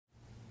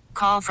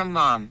Call from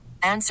mom.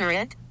 Answer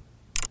it.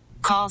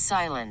 Call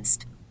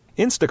silenced.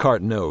 Instacart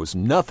knows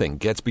nothing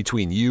gets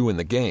between you and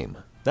the game.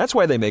 That's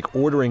why they make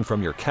ordering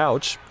from your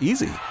couch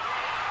easy.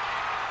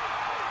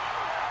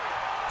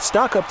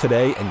 Stock up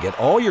today and get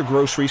all your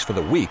groceries for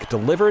the week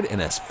delivered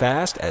in as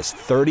fast as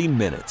 30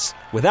 minutes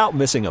without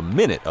missing a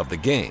minute of the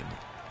game.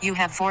 You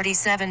have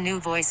 47 new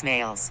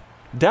voicemails.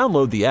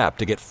 Download the app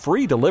to get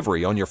free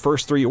delivery on your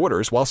first 3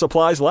 orders while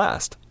supplies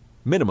last.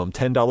 Minimum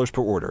 $10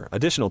 per order.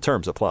 Additional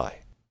terms apply.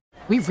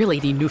 We really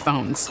need new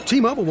phones.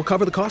 T-Mobile will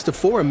cover the cost of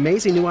 4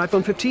 amazing new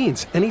iPhone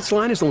 15s, and each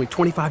line is only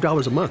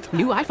 $25 a month.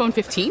 New iPhone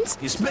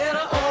 15s? It's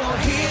better over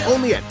here.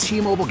 Only at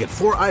T-Mobile, get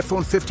 4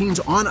 iPhone 15s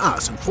on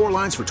us and 4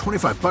 lines for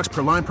 $25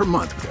 per line per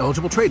month with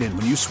eligible trade-in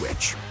when you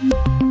switch.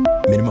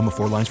 Minimum of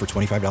 4 lines for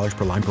 $25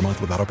 per line per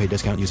month with autopay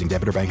discount using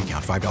debit or bank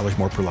account. $5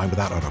 more per line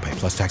without autopay,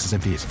 plus taxes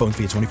and fees. Phone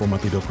fee at 24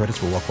 monthly bill credits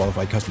for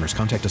well-qualified customers.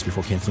 Contact us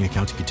before canceling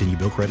account to continue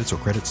bill credits or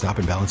credit stop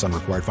and balance on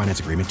required finance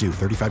agreement due.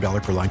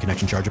 $35 per line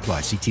connection charge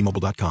applies. See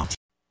T-Mobile.com.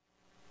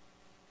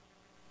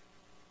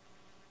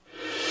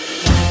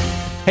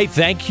 Hey,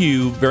 thank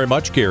you very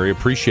much, Gary.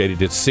 Appreciate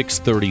it. It's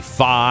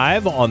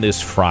 6:35 on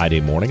this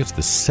Friday morning. It's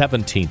the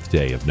 17th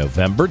day of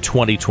November,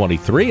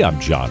 2023. I'm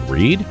John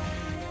Reed,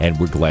 and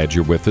we're glad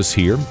you're with us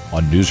here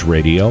on News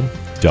Radio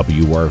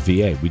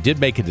WRVA. We did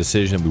make a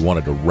decision. We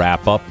wanted to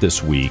wrap up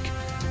this week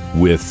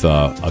with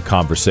a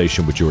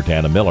conversation with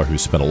Jordana Miller, who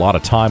spent a lot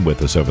of time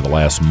with us over the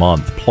last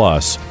month,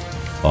 plus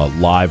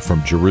live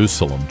from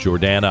Jerusalem.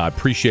 Jordana, I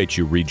appreciate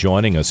you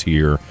rejoining us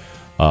here.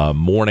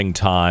 Morning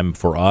time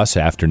for us,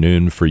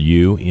 afternoon for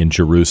you in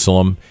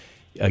Jerusalem.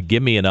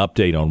 Give me an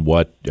update on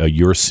what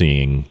you're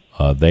seeing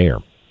there.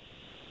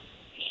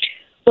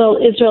 Well,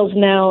 Israel's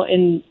now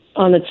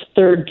on its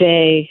third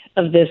day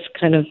of this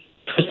kind of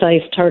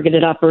precise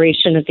targeted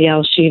operation at the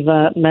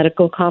Al-Shiva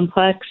medical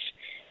complex.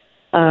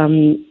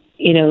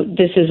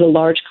 This is a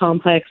large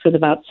complex with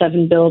about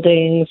 7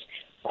 buildings,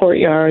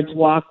 courtyards,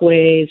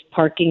 walkways,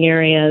 parking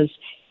areas.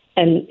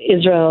 And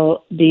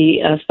Israel,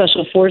 the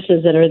special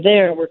forces that are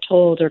there, we're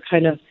told, are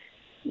kind of,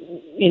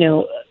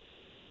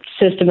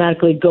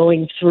 systematically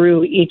going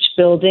through each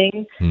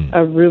building,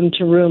 room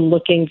to room,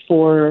 looking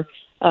for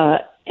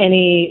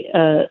any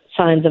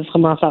signs of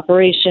Hamas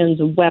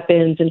operations,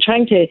 weapons, and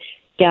trying to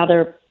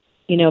gather,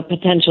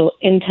 potential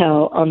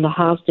intel on the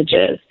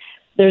hostages.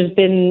 There's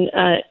been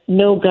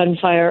no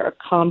gunfire or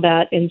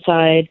combat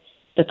inside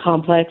the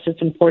complex.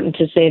 It's important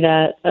to say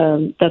that.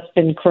 That's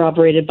been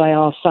corroborated by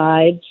all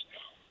sides.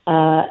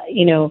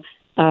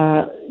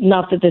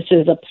 Not that this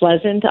is a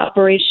pleasant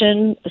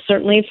operation,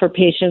 certainly for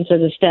patients or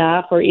the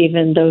staff or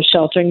even those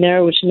sheltering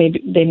there, which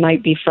they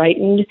might be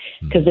frightened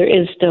because there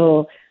is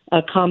still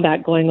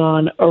combat going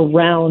on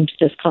around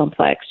this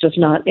complex, just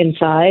not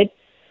inside.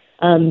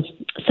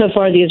 So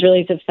far, the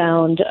Israelis have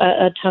found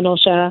a tunnel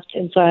shaft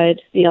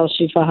inside the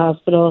Al-Shifa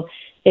hospital.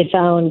 They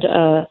found,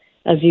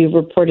 as you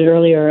reported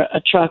earlier, a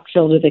truck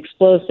filled with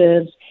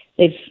explosives.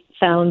 They've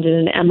found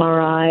in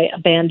an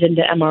abandoned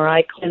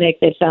MRI clinic,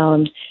 they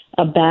found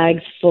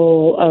bags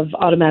full of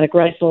automatic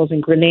rifles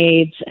and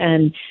grenades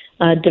and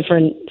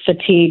different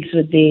fatigues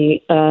with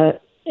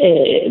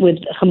with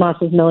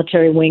Hamas's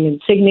military wing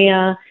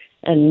insignia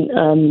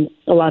and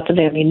lots of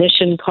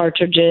ammunition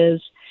cartridges.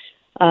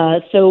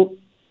 So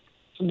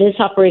this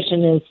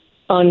operation is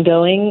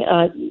ongoing.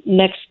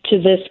 Next to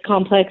this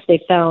complex, they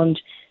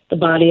found the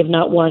body of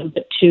not one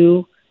but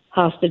 2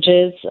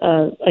 hostages,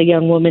 a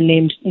young woman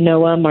named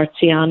Noah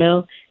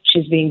Marciano.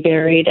 She's being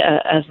buried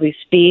as we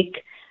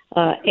speak.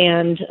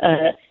 And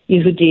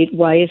Yehudit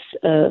Weiss,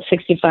 a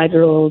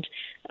 65-year-old,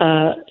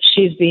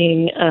 she's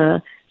being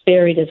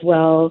buried as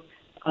well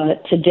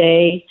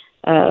today.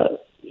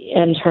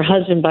 And her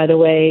husband, by the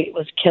way,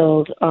 was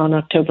killed on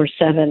October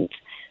 7th.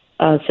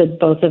 So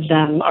both of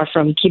them are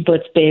from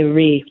Kibbutz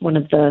Be'eri, one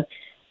of the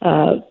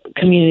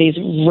communities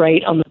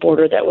right on the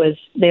border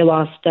they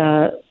lost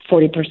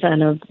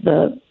 40% of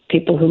the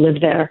people who live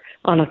there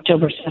on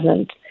October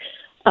 7th.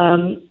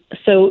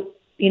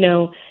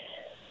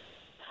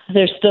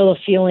 There's still a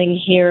feeling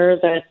here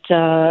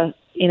that,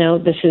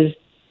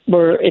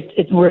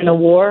 we're in a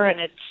war and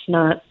it's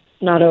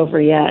not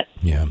over yet.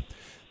 Yeah.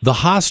 The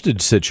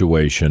hostage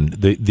situation,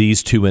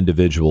 these 2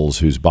 individuals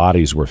whose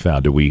bodies were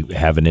found, do we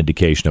have an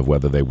indication of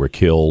whether they were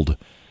killed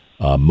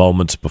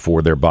moments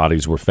before their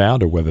bodies were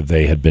found or whether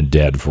they had been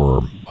dead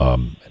for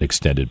an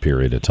extended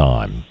period of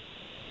time?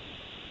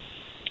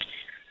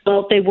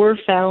 Well, they were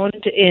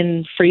found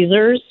in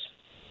freezers.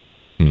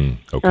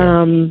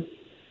 Okay.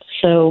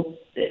 So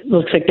it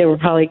looks like they were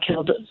probably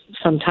killed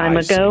some time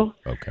ago.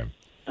 See. Okay.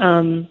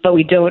 But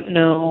we don't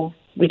know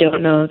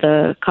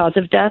the cause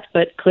of death,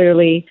 but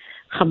clearly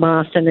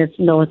Hamas and its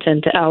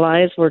militant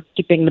allies were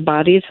keeping the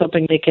bodies,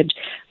 hoping they could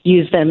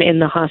use them in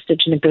the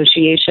hostage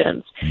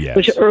negotiations. Yes.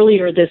 Which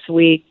earlier this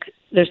week,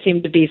 there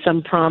seemed to be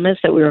some promise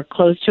that we were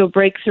close to a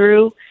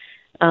breakthrough.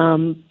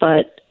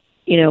 But,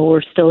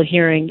 we're still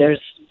hearing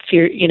there's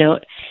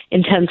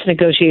intense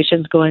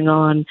negotiations going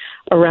on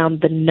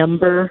around the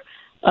number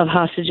of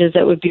hostages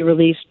that would be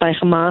released by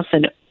Hamas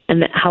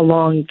and how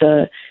long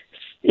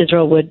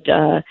Israel would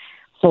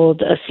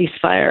hold a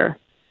ceasefire.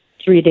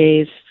 3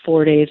 days,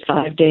 4 days,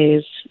 5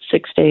 days,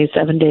 6 days,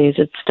 7 days.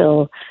 It's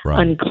still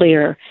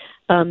unclear.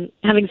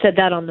 Having said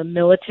that, on the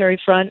military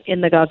front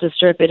in the Gaza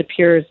Strip, it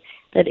appears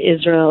that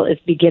Israel is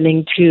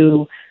beginning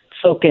to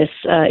focus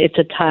its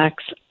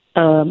attacks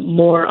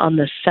more on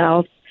the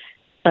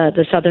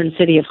southern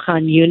city of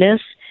Khan Yunis,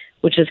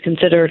 which is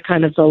considered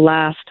kind of the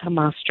last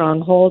Hamas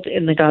stronghold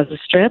in the Gaza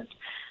Strip.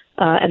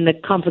 And the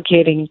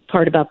complicating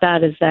part about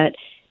that is that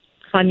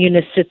Khan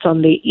Yunis sits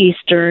on the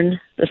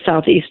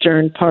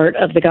southeastern part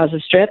of the Gaza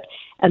Strip,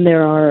 and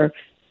there are,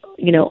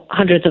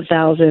 hundreds of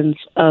thousands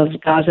of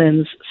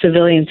Gazans,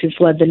 civilians who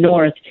fled the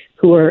north,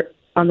 who are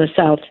on the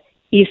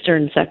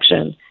southeastern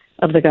section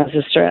of the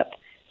Gaza Strip.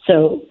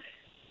 So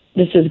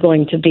this is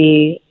going to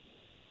be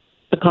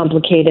a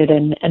complicated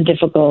and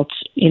difficult,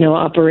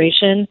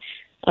 operation.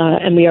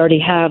 And we already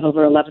have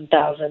over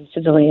 11,000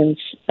 civilians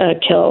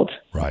killed.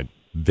 Right.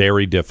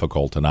 Very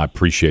difficult. And I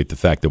appreciate the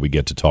fact that we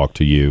get to talk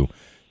to you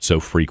so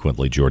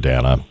frequently,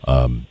 Jordana,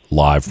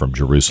 live from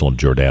Jerusalem.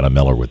 Jordana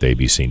Miller with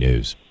ABC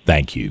News.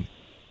 Thank you.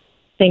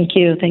 Thank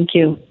you. Thank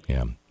you.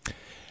 Yeah.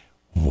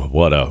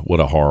 What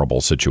a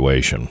horrible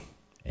situation.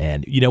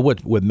 And you know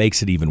what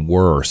makes it even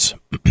worse?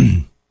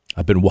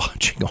 I've been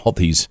watching all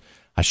these.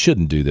 I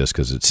shouldn't do this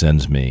because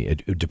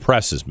it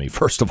depresses me,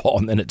 first of all,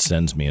 and then it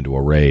sends me into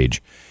a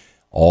rage.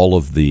 All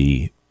of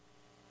the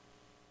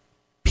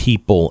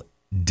people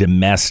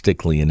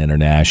domestically and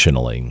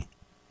internationally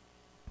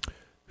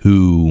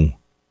who,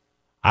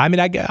 I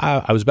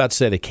was about to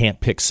say they can't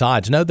pick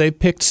sides. No, they've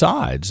picked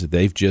sides.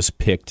 They've just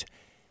picked,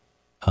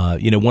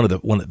 one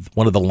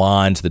of the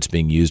lines that's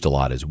being used a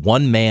lot is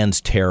one man's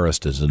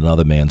terrorist is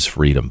another man's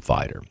freedom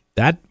fighter.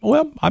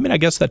 I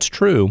guess that's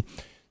true.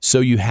 So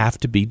you have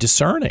to be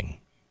discerning.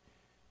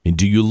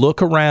 Do you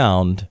look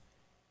around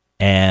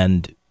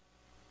and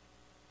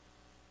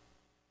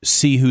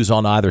see who's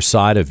on either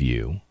side of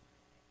you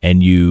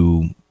and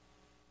you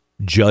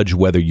judge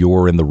whether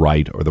you're in the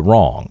right or the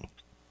wrong?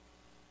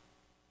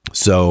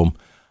 So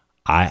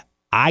I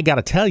got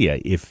to tell you,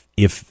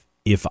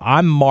 if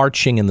I'm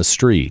marching in the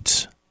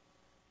streets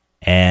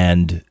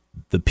and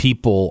the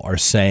people are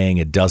saying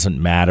it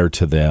doesn't matter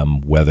to them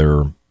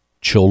whether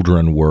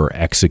children were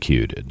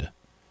executed,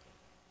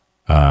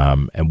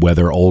 and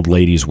whether old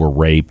ladies were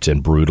raped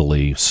and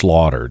brutally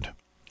slaughtered,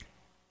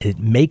 it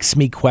makes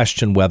me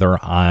question whether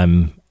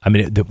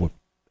it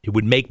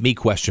would make me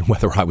question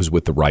whether I was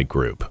with the right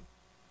group.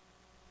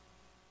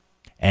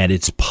 And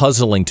it's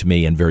puzzling to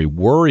me and very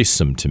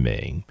worrisome to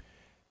me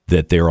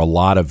that there are a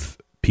lot of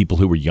people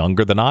who were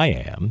younger than I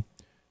am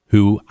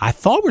who I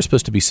thought were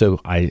supposed to be so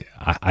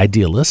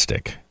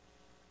idealistic,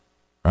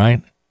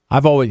 right?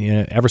 I've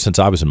always, ever since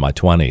I was in my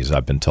 20s,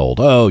 I've been told,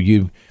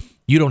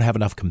 you don't have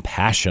enough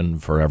compassion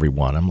for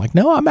everyone. I'm like,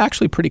 no, I'm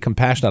actually pretty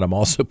compassionate. I'm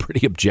also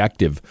pretty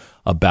objective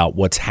about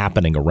what's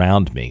happening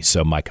around me.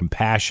 So my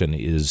compassion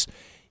is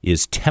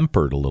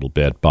tempered a little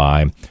bit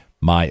by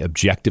my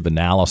objective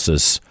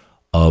analysis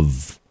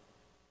of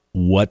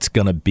what's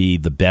going to be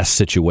the best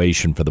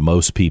situation for the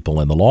most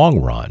people in the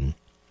long run.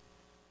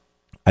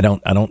 I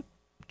don't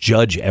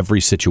judge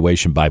every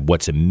situation by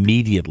what's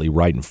immediately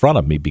right in front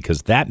of me,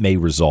 because that may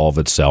resolve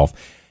itself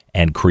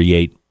and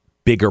create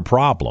bigger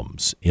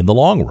problems in the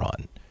long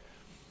run.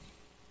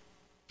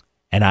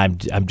 And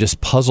I'm just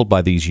puzzled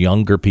by these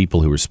younger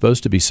people who are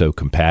supposed to be so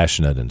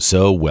compassionate and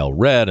so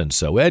well-read and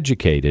so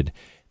educated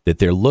that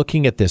they're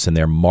looking at this and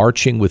they're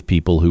marching with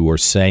people who are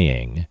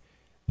saying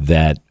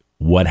that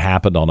what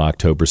happened on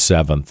October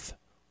 7th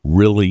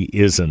really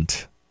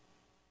isn't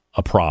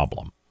a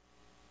problem.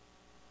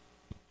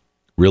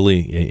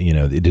 Really,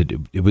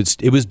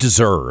 it was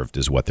deserved,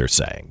 is what they're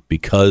saying,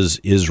 because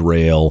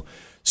Israel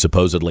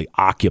supposedly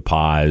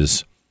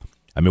occupies.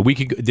 We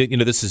could,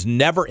 this is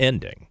never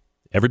ending.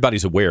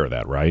 Everybody's aware of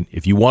that, right?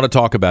 If you want to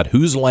talk about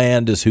whose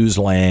land is whose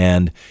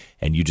land,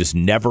 and you just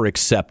never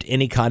accept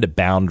any kind of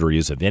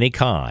boundaries of any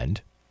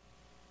kind,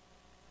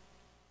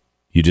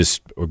 you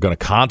just are going to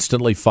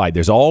constantly fight.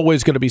 There's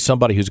always going to be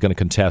somebody who's going to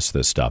contest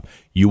this stuff.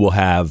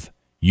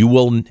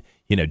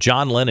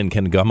 John Lennon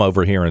can come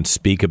over here and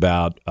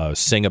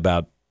sing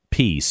about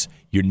peace.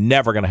 You're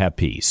never going to have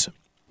peace.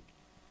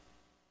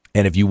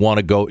 And if you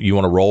want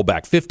to roll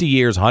back 50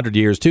 years, 100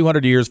 years,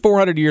 200 years,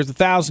 400 years,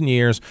 1,000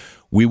 years,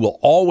 we will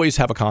always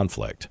have a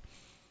conflict.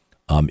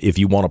 If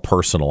you want to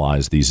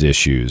personalize these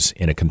issues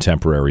in a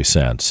contemporary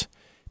sense,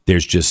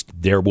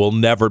 there will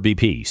never be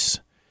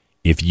peace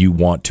if you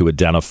want to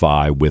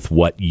identify with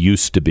what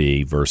used to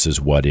be versus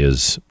what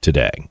is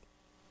today.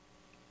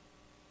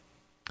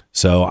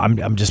 So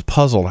I'm just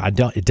puzzled.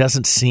 It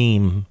doesn't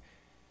seem.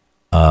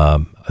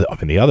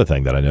 The other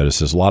thing that I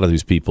noticed is a lot of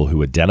these people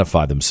who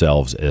identify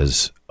themselves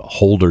as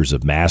holders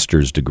of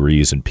master's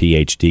degrees and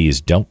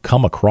PhDs don't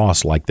come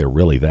across like they're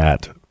really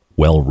that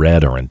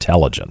well-read or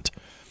intelligent.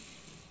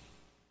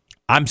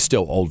 I'm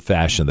still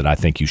old-fashioned that I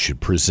think you should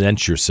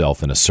present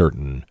yourself in a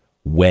certain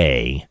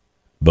way,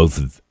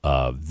 both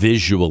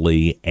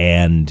visually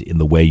and in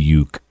the way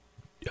you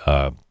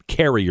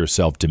carry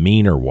yourself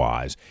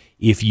demeanor-wise,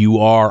 if you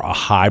are a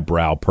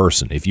highbrow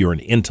person, if you're an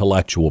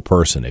intellectual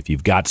person, if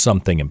you've got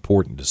something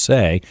important to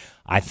say,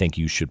 I think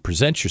you should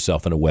present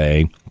yourself in a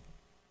way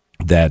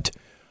that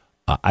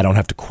I don't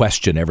have to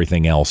question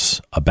everything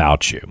else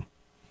about you.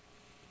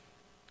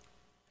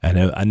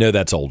 I know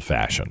that's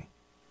old-fashioned,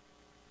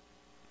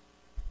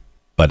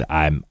 but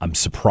I'm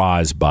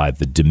surprised by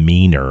the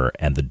demeanor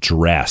and the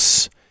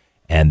dress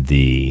and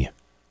the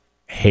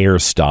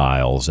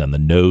hairstyles and the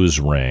nose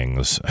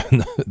rings,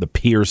 and the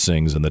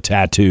piercings and the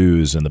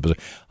tattoos and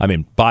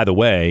by the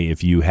way,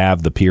 if you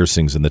have the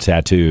piercings and the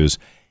tattoos,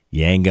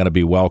 you ain't gonna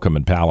be welcome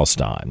in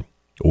Palestine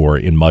or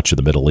in much of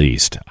the Middle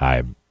East.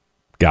 I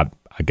got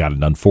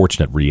an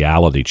unfortunate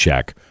reality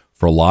check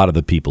for a lot of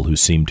the people who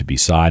seem to be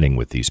siding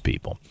with these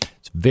people.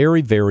 It's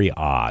very, very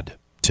odd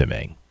to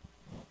me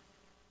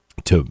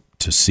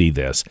to see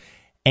this,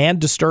 and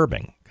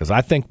disturbing, because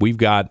I think we've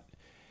got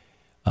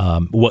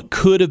what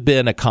could have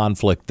been a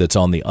conflict that's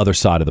on the other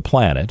side of the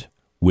planet,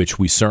 which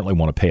we certainly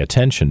want to pay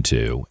attention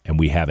to, and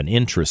we have an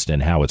interest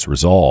in how it's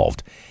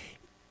resolved.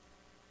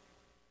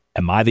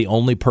 Am I the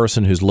only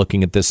person who's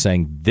looking at this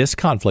saying this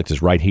conflict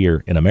is right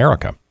here in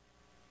America,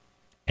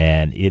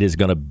 and it is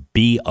going to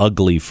be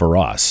ugly for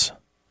us?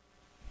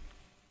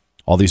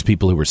 All these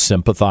people who are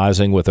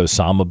sympathizing with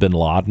Osama bin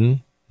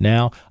Laden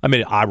now,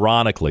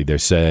 ironically, they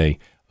say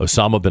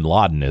Osama bin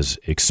Laden is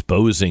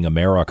exposing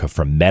America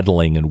for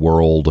meddling in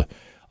world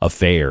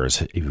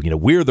affairs.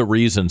 We're the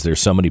reasons there's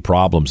so many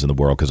problems in the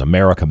world because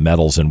America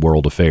meddles in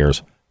world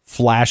affairs.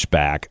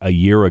 Flashback a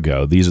year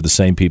ago, these are the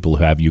same people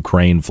who have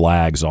Ukraine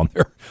flags on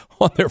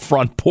their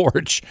front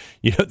porch.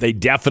 They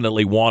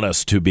definitely want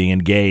us to be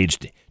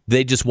engaged.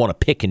 They just want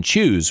to pick and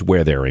choose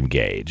where they're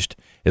engaged.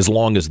 As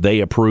long as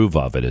they approve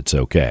of it, it's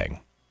okay,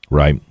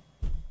 right?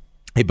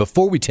 Hey,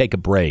 before we take a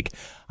break,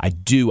 I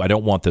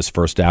don't want this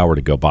first hour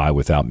to go by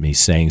without me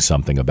saying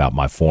something about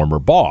my former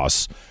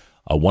boss,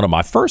 one of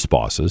my first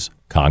bosses,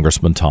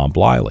 Congressman Tom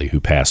Bliley, who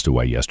passed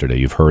away yesterday.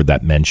 You've heard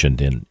that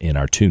mentioned in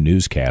our two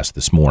newscasts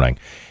this morning.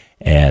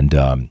 And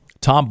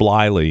Tom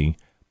Bliley,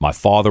 my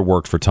father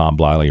worked for Tom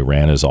Bliley,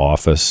 ran his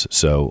office,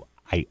 so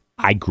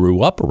I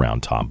grew up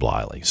around Tom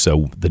Bliley.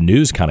 So the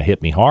news kind of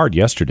hit me hard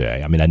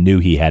yesterday. I knew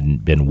he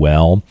hadn't been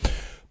well,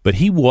 but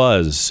he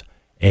was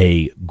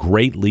a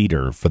great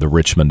leader for the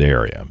Richmond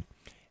area.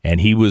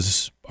 And he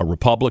was a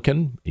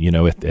Republican,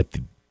 at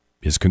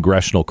his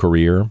congressional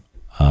career.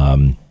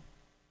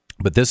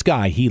 But this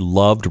guy, he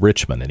loved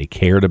Richmond, and he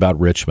cared about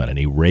Richmond, and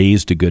he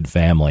raised a good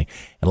family.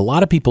 And a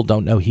lot of people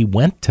don't know he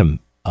went to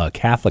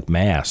Catholic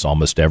Mass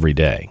almost every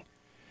day.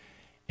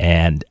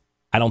 And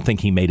I don't think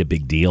he made a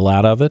big deal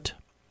out of it.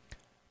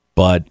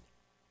 But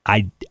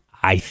I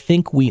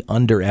think we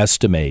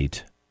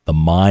underestimate the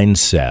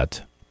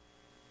mindset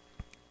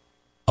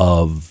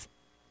of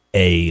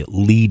a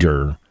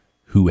leader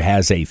who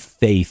has a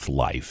faith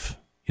life.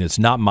 It's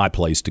not my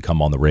place to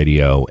come on the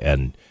radio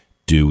and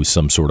do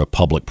some sort of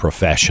public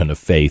profession of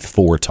faith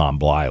for Tom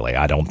Bliley.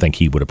 I don't think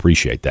he would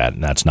appreciate that,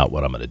 and that's not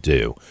what I'm going to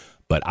do.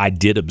 But I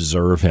did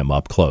observe him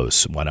up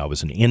close when I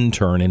was an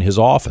intern in his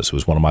office. It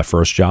was one of my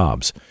first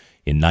jobs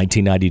in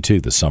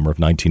 1992, the summer of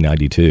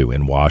 1992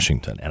 in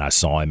Washington. And I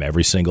saw him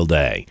every single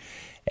day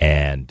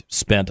and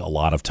spent a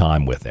lot of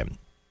time with him.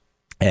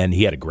 And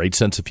he had a great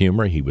sense of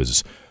humor. He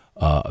was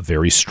a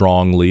very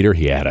strong leader.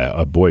 He had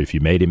if you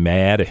made him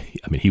mad,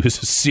 he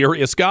was a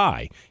serious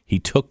guy. He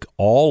took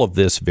all of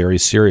this very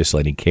seriously,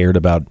 and he cared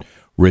about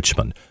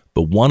Richmond.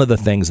 But one of the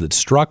things that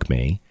struck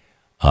me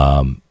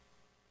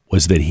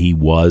was that he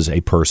was a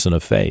person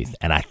of faith.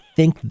 And I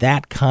think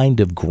that kind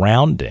of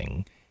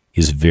grounding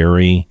is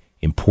very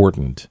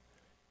important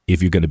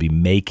if you're going to be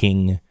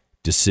making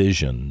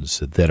decisions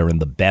that are in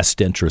the best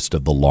interest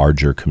of the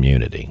larger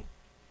community.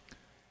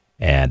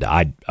 And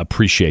I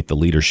appreciate the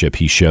leadership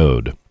he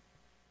showed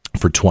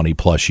for 20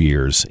 plus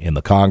years in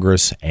the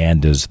Congress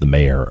and as the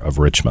mayor of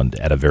Richmond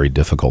at a very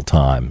difficult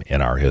time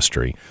in our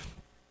history.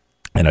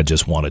 And I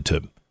just wanted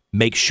to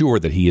make sure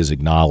that he is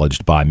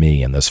acknowledged by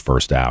me in this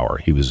first hour.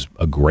 He was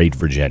a great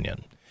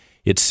Virginian.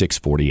 It's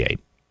 6:48.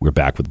 We're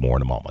back with more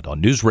in a moment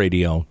on News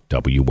Radio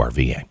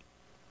WRVA.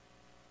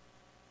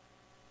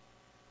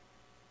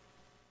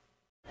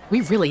 We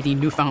really need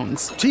new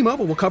phones.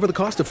 T-Mobile will cover the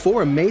cost of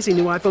 4 amazing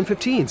new iPhone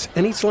 15s,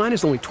 and each line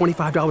is only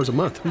 $25 a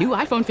month. New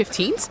iPhone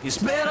 15s? It's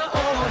better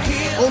over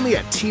here. Only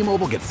at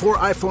T-Mobile, get 4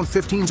 iPhone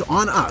 15s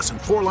on us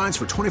and 4 lines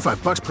for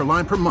 $25 per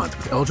line per month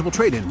with eligible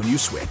trade-in when you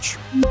switch.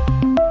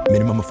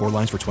 Minimum of 4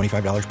 lines for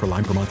 $25 per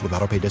line per month with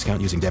autopay discount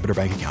using debit or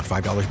bank account.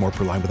 $5 more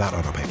per line without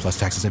autopay, plus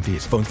taxes and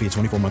fees. Phone fee at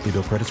 24 monthly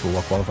bill credits for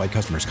well-qualified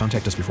customers.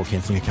 Contact us before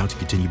canceling account to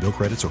continue bill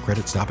credits or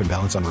credit stop and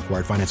balance on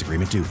required finance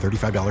agreement due.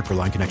 $35 per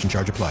line connection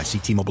charge applies. See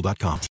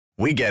T-Mobile.com.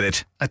 We get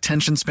it.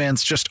 Attention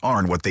spans just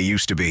aren't what they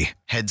used to be.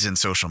 Heads in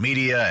social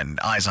media and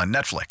eyes on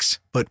Netflix.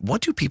 But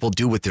what do people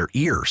do with their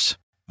ears?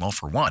 Well,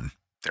 for one,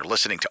 they're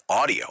listening to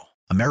audio.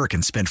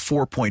 Americans spend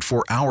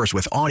 4.4 hours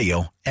with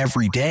audio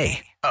every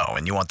day. Oh,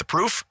 and you want the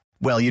proof?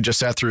 Well, you just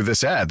sat through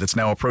this ad that's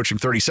now approaching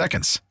 30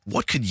 seconds.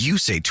 What could you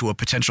say to a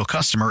potential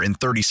customer in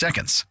 30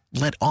 seconds?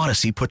 Let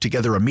Odyssey put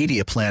together a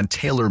media plan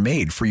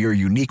tailor-made for your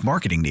unique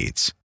marketing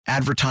needs.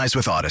 Advertise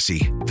with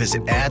Odyssey.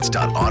 Visit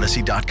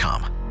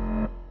ads.odyssey.com.